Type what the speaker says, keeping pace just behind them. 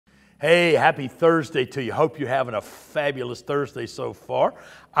Hey, happy Thursday to you. Hope you're having a fabulous Thursday so far.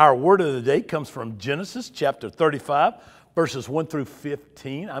 Our word of the day comes from Genesis chapter 35, verses 1 through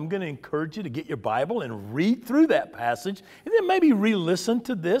 15. I'm going to encourage you to get your Bible and read through that passage and then maybe re-listen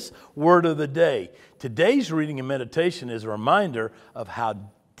to this word of the day. Today's reading and meditation is a reminder of how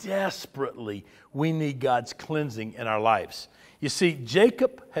desperately we need God's cleansing in our lives. You see,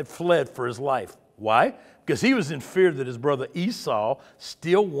 Jacob had fled for his life. Why? Because he was in fear that his brother Esau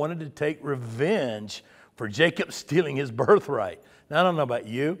still wanted to take revenge for Jacob stealing his birthright. Now, I don't know about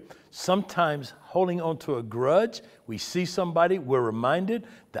you. Sometimes holding on to a grudge, we see somebody, we're reminded,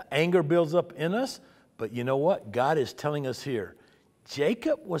 the anger builds up in us. But you know what? God is telling us here,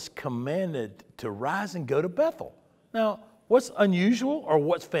 Jacob was commanded to rise and go to Bethel. Now, what's unusual or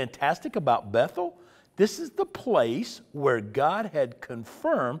what's fantastic about Bethel? This is the place where God had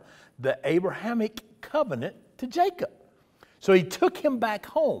confirmed the Abrahamic covenant to Jacob. So he took him back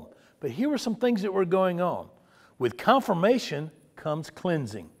home. But here were some things that were going on. With confirmation comes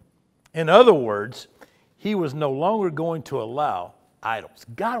cleansing. In other words, he was no longer going to allow idols.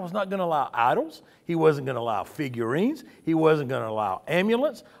 God was not going to allow idols. He wasn't going to allow figurines. He wasn't going to allow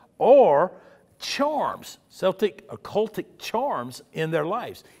amulets or charms, Celtic occultic charms in their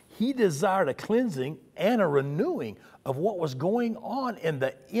lives. He desired a cleansing and a renewing of what was going on in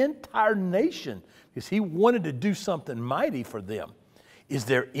the entire nation because he wanted to do something mighty for them. Is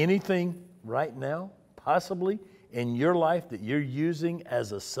there anything right now, possibly, in your life that you're using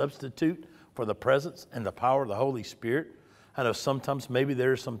as a substitute for the presence and the power of the Holy Spirit? I know sometimes maybe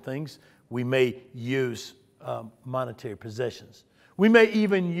there are some things we may use monetary possessions. We may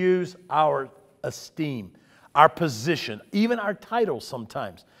even use our esteem, our position, even our titles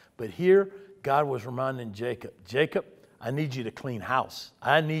sometimes. But here, God was reminding Jacob, Jacob, I need you to clean house.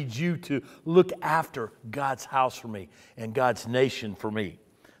 I need you to look after God's house for me and God's nation for me.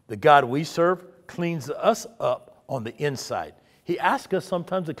 The God we serve cleans us up on the inside. He asks us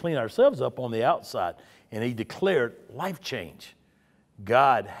sometimes to clean ourselves up on the outside, and he declared life change.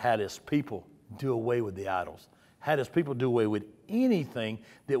 God had his people do away with the idols, had his people do away with anything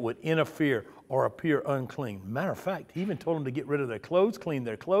that would interfere or appear unclean. Matter of fact, he even told them to get rid of their clothes, clean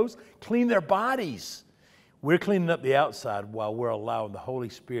their bodies. We're cleaning up the outside while we're allowing the Holy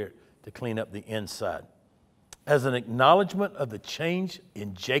Spirit to clean up the inside. As an acknowledgement of the change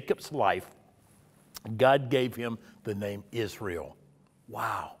in Jacob's life, God gave him the name Israel.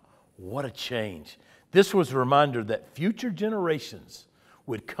 Wow, what a change. This was a reminder that future generations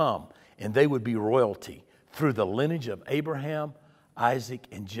would come and they would be royalty through the lineage of Abraham, Isaac,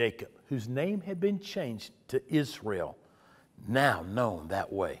 and Jacob, whose name had been changed to Israel, now known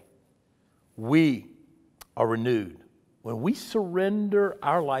that way. We are renewed when we surrender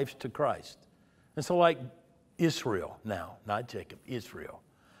our lives to Christ. And so like Israel now, not Jacob, Israel,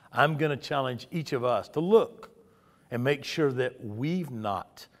 I'm going to challenge each of us to look and make sure that we've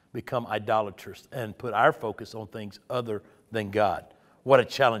not become idolaters and put our focus on things other than God. What a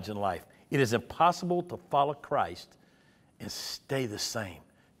challenge in life. It is impossible to follow Christ and stay the same.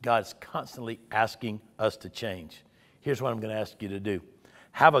 God's constantly asking us to change. Here's what I'm going to ask you to do.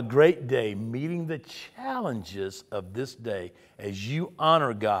 Have a great day meeting the challenges of this day as you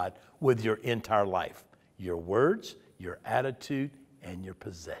honor God with your entire life, your words, your attitude, and your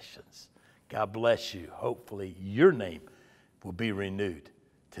possessions. God bless you. Hopefully your name will be renewed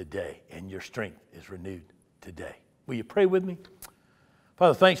today and your strength is renewed today. Will you pray with me?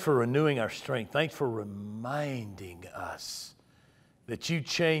 Father, thanks for renewing our strength. Thanks for reminding us that you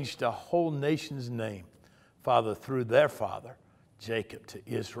changed the whole nation's name, Father, through their father, Jacob, to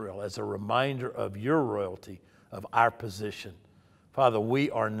Israel, as a reminder of your royalty, of our position. Father,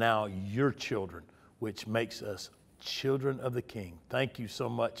 we are now your children, which makes us children of the King. Thank you so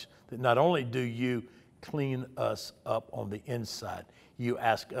much that not only do you clean us up on the inside, you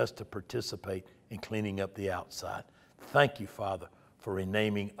ask us to participate in cleaning up the outside. Thank you, Father, for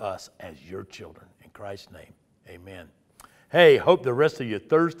renaming us as your children. In Christ's name, amen. Hey, hope the rest of your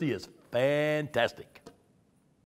Thursday is fantastic.